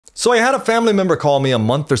So I had a family member call me a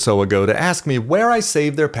month or so ago to ask me where I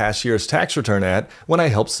saved their past year's tax return at when I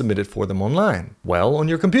helped submit it for them online. Well, on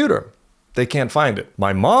your computer. They can't find it.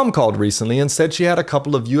 My mom called recently and said she had a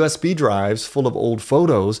couple of USB drives full of old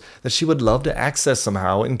photos that she would love to access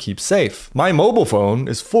somehow and keep safe. My mobile phone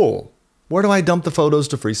is full. Where do I dump the photos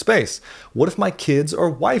to free space? What if my kids or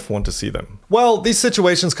wife want to see them? Well, these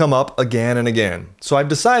situations come up again and again. So I've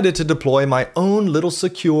decided to deploy my own little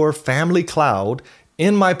secure family cloud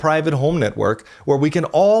in my private home network where we can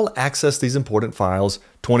all access these important files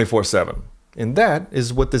 24/7. And that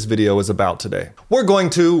is what this video is about today. We're going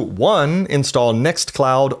to, 1, install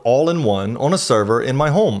Nextcloud all-in-one on a server in my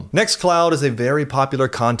home. Nextcloud is a very popular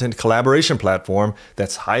content collaboration platform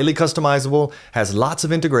that's highly customizable, has lots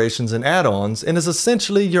of integrations and add-ons, and is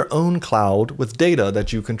essentially your own cloud with data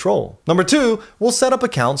that you control. Number 2, we'll set up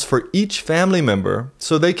accounts for each family member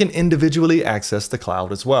so they can individually access the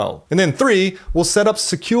cloud as well. And then 3, we'll set up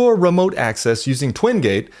secure remote access using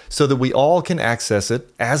Twingate so that we all can access it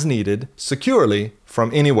as needed, securely from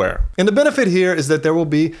anywhere. And the benefit here is that there will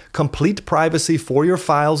be complete privacy for your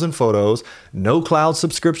files and photos, no cloud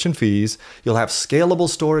subscription fees, you'll have scalable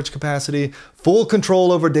storage capacity, full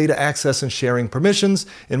control over data access and sharing permissions,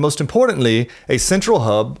 and most importantly, a central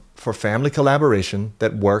hub for family collaboration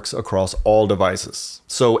that works across all devices.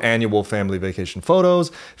 So annual family vacation photos,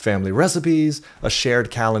 family recipes, a shared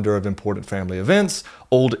calendar of important family events,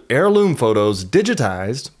 old heirloom photos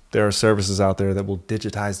digitized. There are services out there that will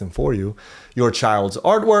digitize them for you. Your child's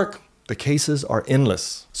artwork, the cases are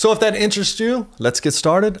endless. So if that interests you, let's get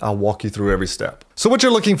started. I'll walk you through every step. So what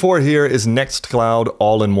you're looking for here is Nextcloud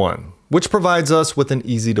all-in-one, which provides us with an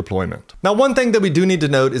easy deployment. Now, one thing that we do need to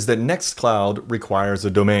note is that Nextcloud requires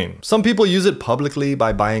a domain. Some people use it publicly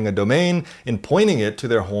by buying a domain and pointing it to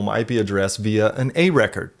their home IP address via an A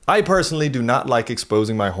record. I personally do not like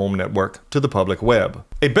exposing my home network to the public web.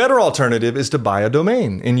 A better alternative is to buy a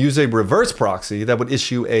domain and use a reverse proxy that would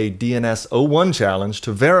issue a DNS01 challenge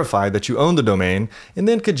to verify that you own the domain and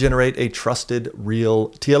then could generate a trusted, real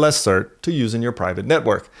TLS cert to use in your private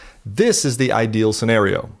network. This is the ideal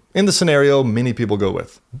scenario. In the scenario many people go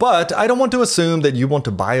with. But I don't want to assume that you want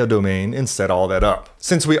to buy a domain and set all that up.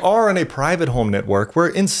 Since we are in a private home network, we're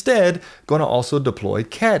instead going to also deploy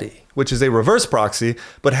Caddy, which is a reverse proxy,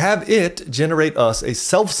 but have it generate us a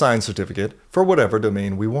self-signed certificate for whatever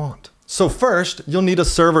domain we want. So first, you'll need a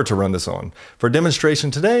server to run this on. For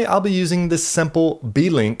demonstration today, I'll be using this simple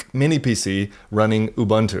B-Link mini PC running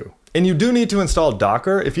Ubuntu. And you do need to install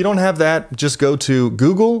Docker. If you don't have that, just go to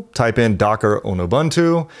Google, type in Docker on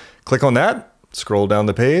Ubuntu, click on that, scroll down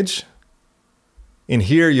the page. In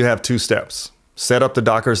here, you have 2 steps. Set up the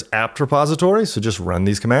Docker's apt repository, so just run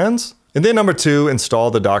these commands. And then number 2, install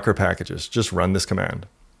the Docker packages. Just run this command,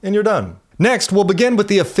 and you're done. Next, we'll begin with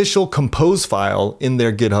the official compose file in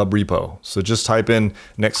their GitHub repo. So just type in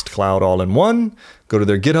Nextcloud all-in-one, go to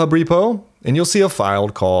their GitHub repo, and you'll see a file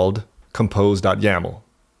called compose.yaml.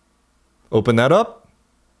 Open that up,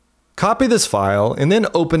 copy this file, and then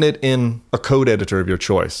open it in a code editor of your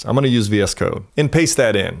choice. I'm going to use VS Code and paste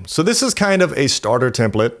that in. So this is kind of a starter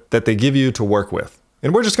template that they give you to work with.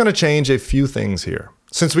 And we're just going to change a few things here.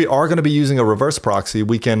 Since we are going to be using a reverse proxy,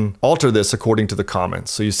 we can alter this according to the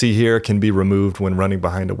comments. So you see here can be removed when running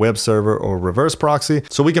behind a web server or reverse proxy.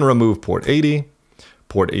 So we can remove port 80,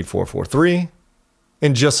 port 8443,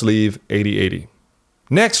 and just leave 8080.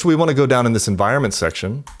 Next, we want to go down in this environment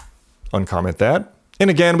section, uncomment that. And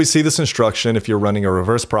again, we see this instruction. If you're running a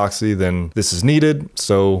reverse proxy, then this is needed.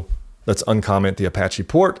 So let's uncomment the Apache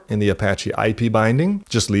port and the Apache IP binding.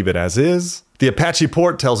 Just leave it as is. The Apache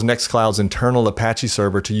port tells Nextcloud's internal Apache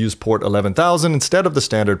server to use port 11,000 instead of the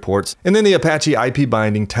standard ports. And then the Apache IP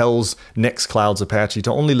binding tells Nextcloud's Apache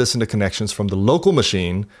to only listen to connections from the local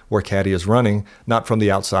machine where Caddy is running, not from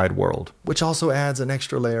the outside world, which also adds an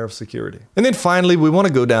extra layer of security. And then finally, we want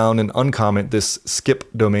to go down and uncomment this skip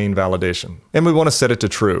domain validation. And we want to set it to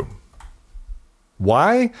true.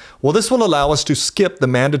 Why? Well, this will allow us to skip the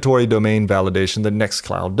mandatory domain validation that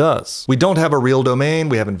Nextcloud does. We don't have a real domain,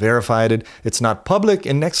 we haven't verified it, it's not public,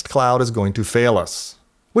 and Nextcloud is going to fail us.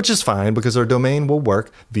 Which is fine because our domain will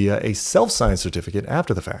work via a self-signed certificate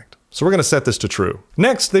after the fact. So we're going to set this to true.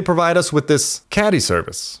 Next, they provide us with this Caddy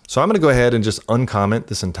service. So I'm going to go ahead and just uncomment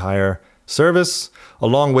this entire service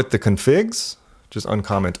along with the configs. Just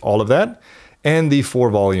uncomment all of that. And the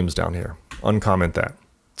 4 volumes down here. Uncomment that.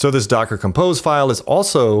 So this Docker compose file is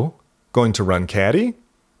also going to run Caddy.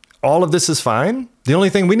 All of this is fine. The only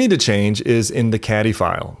thing we need to change is in the Caddy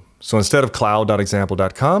file. So instead of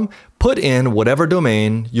cloud.example.com, put in whatever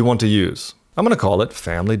domain you want to use. I'm going to call it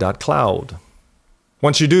family.cloud.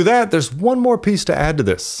 Once you do that, there's one more piece to add to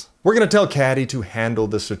this. We're going to tell Caddy to handle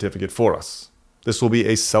the certificate for us. This will be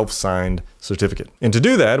a self-signed certificate. And to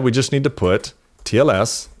do that, we just need to put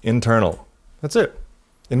TLS internal. That's it.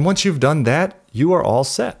 And once you've done that, you are all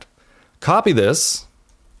set. Copy this,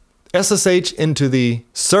 SSH into the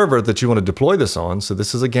server that you want to deploy this on. So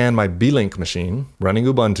this is again my B-Link machine running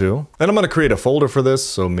Ubuntu. And I'm going to create a folder for this.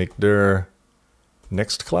 So make dir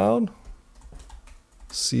Nextcloud,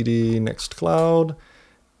 cd Nextcloud,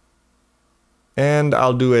 and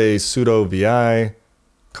I'll do a sudo vi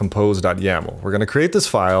compose.yaml. We're going to create this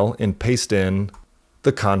file and paste in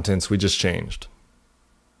the contents we just changed.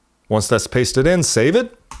 Once that's pasted in, save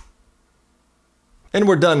it. And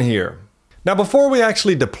we're done here. Now, before we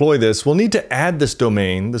actually deploy this, we'll need to add this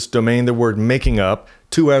domain that we're making up,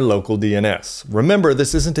 to our local DNS. Remember,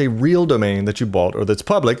 this isn't a real domain that you bought or that's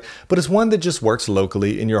public, but it's one that just works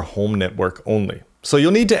locally in your home network only. So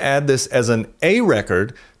you'll need to add this as an A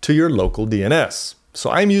record to your local DNS. So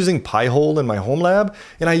I'm using Pi-hole in my homelab,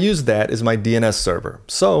 and I use that as my DNS server.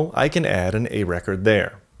 So I can add an A record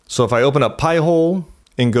there. So if I open up Pi-hole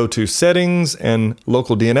and go to settings and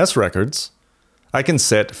local DNS records, I can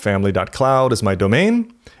set family.cloud as my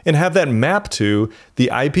domain and have that map to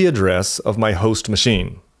the IP address of my host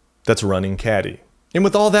machine that's running Caddy. And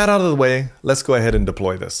with all that out of the way, let's go ahead and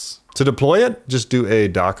deploy this. To deploy it, just do a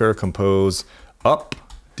docker compose up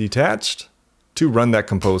detached to run that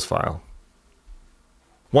compose file.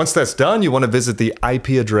 Once that's done, you want to visit the IP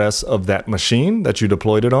address of that machine that you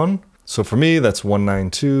deployed it on. So for me, that's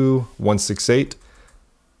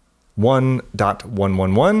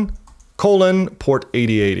 192.168.1.111. Port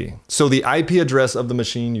 8080. So the IP address of the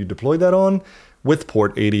machine you deployed that on with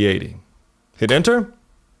port 8080. Hit enter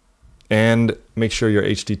and make sure your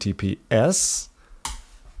HTTPS.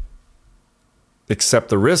 Accept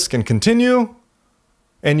the risk and continue.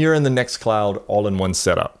 And you're in the Nextcloud all-in-one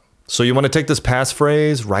setup. So you want to take this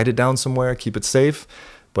passphrase, write it down somewhere, keep it safe,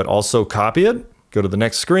 but also copy it. Go to the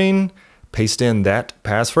next screen, paste in that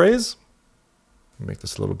passphrase. Make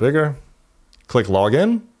this a little bigger. Click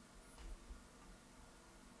login.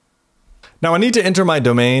 Now I need to enter my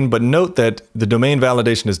domain, but note that the domain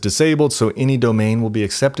validation is disabled, so any domain will be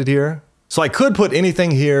accepted here. So I could put anything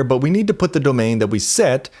here, but we need to put the domain that we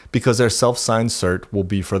set because our self-signed cert will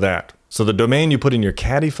be for that. So the domain you put in your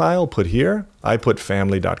Caddy file, put here. I put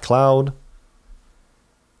family.cloud.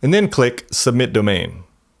 And then click submit domain.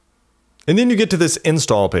 And then you get to this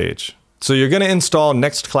install page. So you're going to install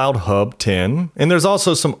Nextcloud Hub 10, and there's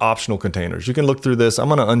also some optional containers. You can look through this. I'm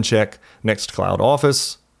going to uncheck Nextcloud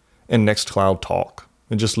Office and Nextcloud Talk,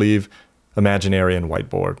 and just leave Imaginary and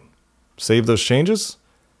Whiteboard. Save those changes,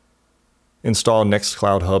 install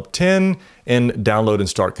Nextcloud Hub 10, and download and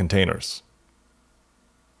start containers.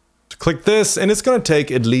 So click this, and it's going to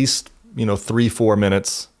take at least 3-4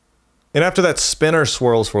 minutes. And after that spinner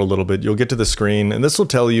swirls for a little bit, you'll get to the screen, and this will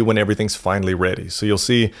tell you when everything's finally ready. So you'll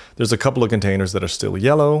see there's a couple of containers that are still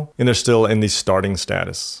yellow, and they're still in the starting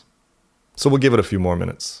status. So we'll give it a few more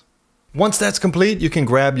minutes. Once that's complete, you can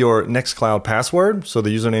grab your Nextcloud password. So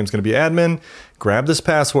the username is going to be admin. Grab this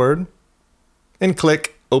password and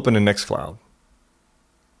click Open in Nextcloud.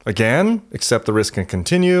 Again, accept the risk and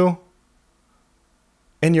continue.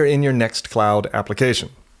 And you're in your Nextcloud application.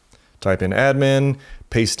 Type in admin,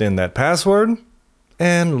 paste in that password,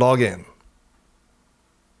 and log in.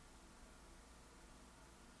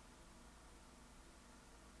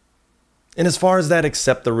 And as far as that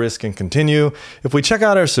accept the risk and continue, if we check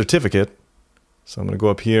out our certificate, so I'm going to go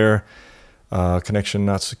up here, connection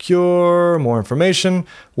not secure, more information,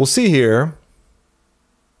 we'll see here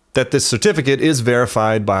that this certificate is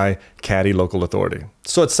verified by Caddy Local Authority.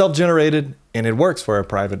 So it's self-generated and it works for our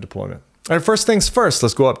private deployment. All right, first things first,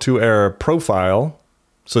 let's go up to our profile.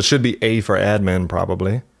 So it should be A for admin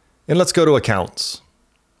probably. And let's go to accounts.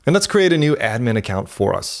 And let's create a new admin account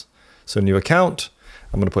for us. So new account.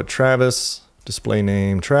 I'm going to put Travis, display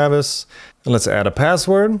name Travis, and let's add a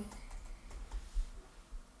password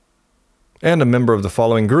and a member of the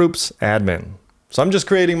following groups, admin. So I'm just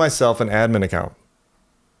creating myself an admin account.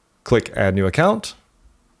 Click add new account.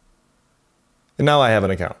 And now I have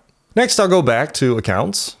an account. Next, I'll go back to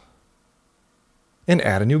accounts and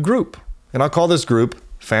add a new group. And I'll call this group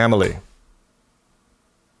family.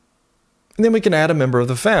 And then we can add a member of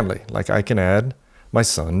the family. Like I can add my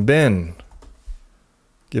son, Ben.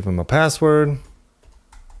 Give him a password.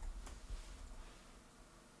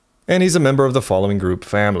 And he's a member of the following group,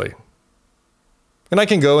 family. And I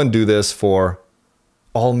can go and do this for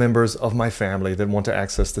all members of my family that want to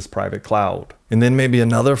access this private cloud. And then maybe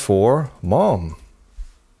another for mom.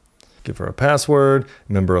 Give her a password,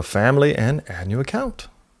 member of family, and add new account.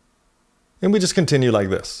 And we just continue like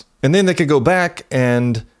this. And then they could go back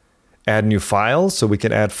and add new files. So we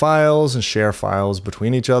can add files and share files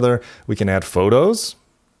between each other. We can add photos.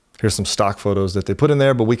 Here's some stock photos that they put in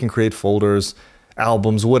there, but we can create folders,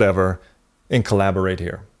 albums, whatever, and collaborate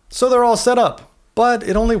here. So they're all set up. But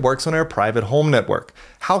it only works on our private home network.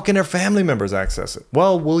 How can our family members access it?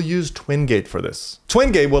 Well, we'll use Twingate for this.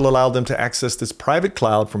 Twingate will allow them to access this private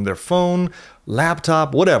cloud from their phone,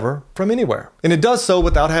 laptop, whatever, from anywhere. And it does so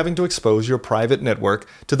without having to expose your private network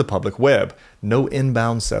to the public web. No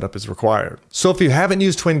inbound setup is required. So if you haven't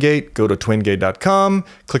used Twingate, go to twingate.com,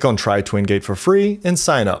 click on Try Twingate for free, and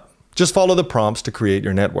sign up. Just follow the prompts to create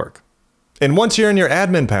your network. And once you're in your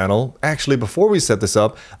admin panel, actually before we set this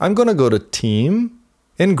up, I'm going to go to Team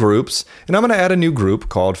and Groups, and I'm going to add a new group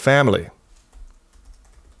called Family.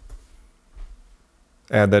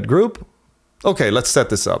 Add that group. Okay, let's set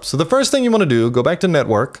this up. So the first thing you want to do, go back to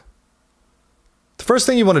Network. The first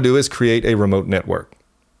thing you want to do is create a remote network.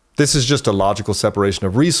 This is just a logical separation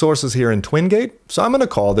of resources here in Twingate, so I'm going to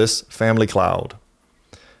call this Family Cloud.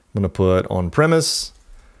 I'm going to put on-premise,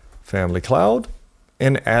 Family Cloud,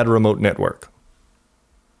 and add remote network.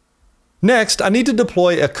 Next, I need to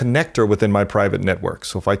deploy a connector within my private network.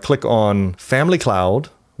 So if I click on Family Cloud,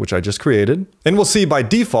 which I just created, and we'll see by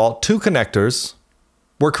default, 2 connectors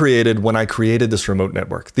were created when I created this remote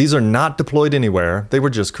network. These are not deployed anywhere, they were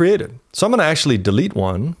just created. So I'm gonna actually delete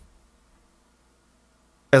one,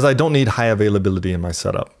 as I don't need high availability in my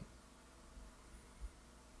setup.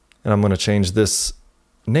 And I'm gonna change this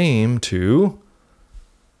name to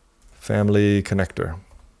Family Connector.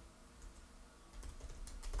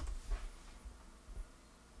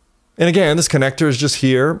 And again, this connector is just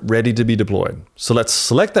here, ready to be deployed. So let's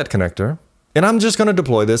select that connector, and I'm just going to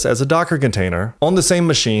deploy this as a Docker container on the same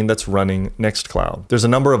machine that's running Nextcloud. There's a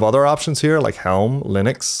number of other options here, like Helm,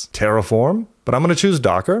 Linux, Terraform, but I'm going to choose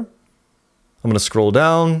Docker. I'm going to scroll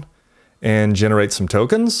down and generate some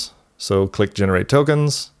tokens. So click Generate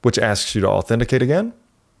Tokens, which asks you to authenticate again.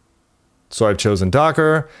 So I've chosen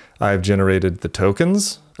Docker, I've generated the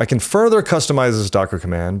tokens. I can further customize this Docker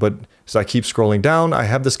command, but as I keep scrolling down, I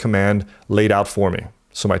have this command laid out for me.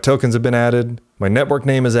 So my tokens have been added, my network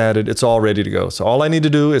name is added, it's all ready to go. So all I need to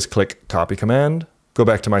do is click Copy Command, go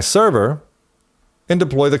back to my server, and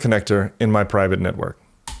deploy the connector in my private network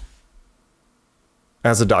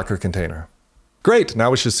as a Docker container. Great,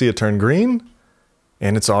 now we should see it turn green,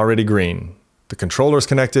 and it's already green. The controller is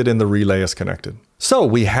connected and the relay is connected. So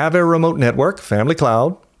we have a remote network, Family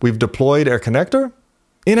Cloud. We've deployed our connector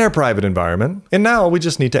in our private environment. And now we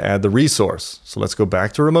just need to add the resource. So let's go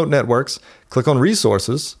back to Remote Networks, click on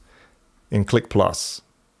Resources, and click plus.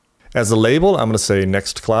 As a label, I'm going to say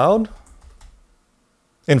Nextcloud.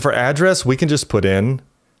 And for address, we can just put in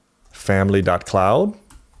family.cloud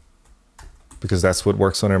because that's what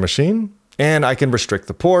works on our machine. And I can restrict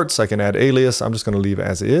the ports. I can add alias. I'm just going to leave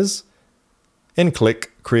as is. And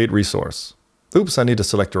click Create Resource. Oops, I need to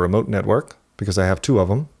select a remote network because I have 2 of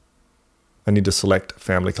them. I need to select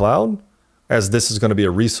Family Cloud, as this is going to be a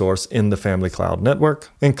resource in the Family Cloud network,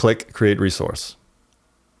 and click Create Resource.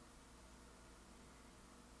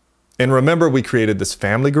 And remember, we created this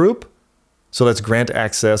family group, so let's grant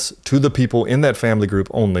access to the people in that family group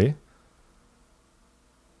only.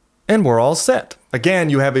 And we're all set. Again,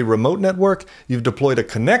 you have a remote network, you've deployed a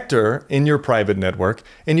connector in your private network,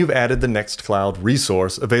 and you've added the Nextcloud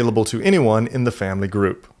resource available to anyone in the family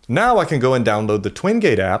group. Now I can go and download the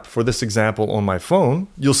Twingate app for this example on my phone.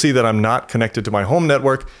 You'll see that I'm not connected to my home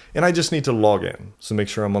network, and I just need to log in. So make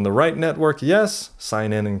sure I'm on the right network, yes,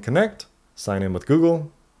 sign in and connect, sign in with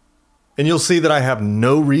Google. And you'll see that I have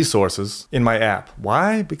no resources in my app.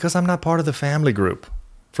 Why? Because I'm not part of the family group.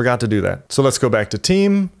 Forgot to do that. So let's go back to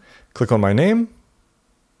Team, click on my name,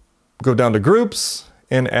 go down to Groups,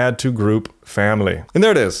 and add to Group Family. And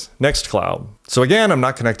there it is, Nextcloud. So again, I'm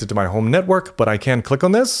not connected to my home network, but I can click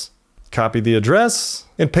on this, copy the address,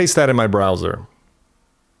 and paste that in my browser.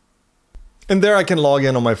 And there I can log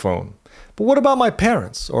in on my phone. But what about my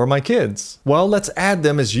parents or my kids? Well, let's add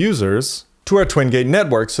them as users to our Twingate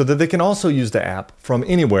network so that they can also use the app from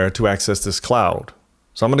anywhere to access this cloud.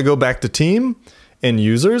 So I'm going to go back to Team and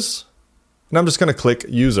Users, and I'm just going to click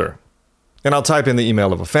User. And I'll type in the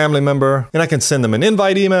email of a family member, and I can send them an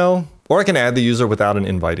invite email, or I can add the user without an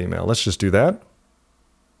invite email. Let's just do that.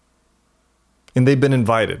 And they've been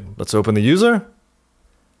invited. Let's open the user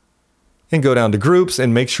and go down to Groups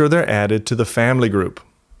and make sure they're added to the family group.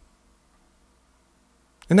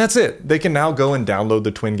 And that's it. They can now go and download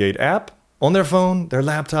the Twingate app on their phone, their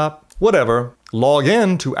laptop, whatever, log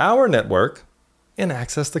in to our network, and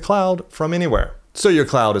access the cloud from anywhere. So your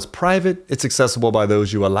cloud is private, it's accessible by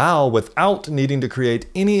those you allow without needing to create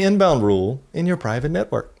any inbound rule in your private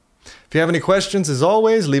network. If you have any questions, as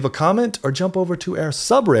always, leave a comment or jump over to our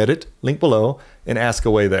subreddit, link below, and ask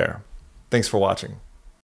away there. Thanks for watching.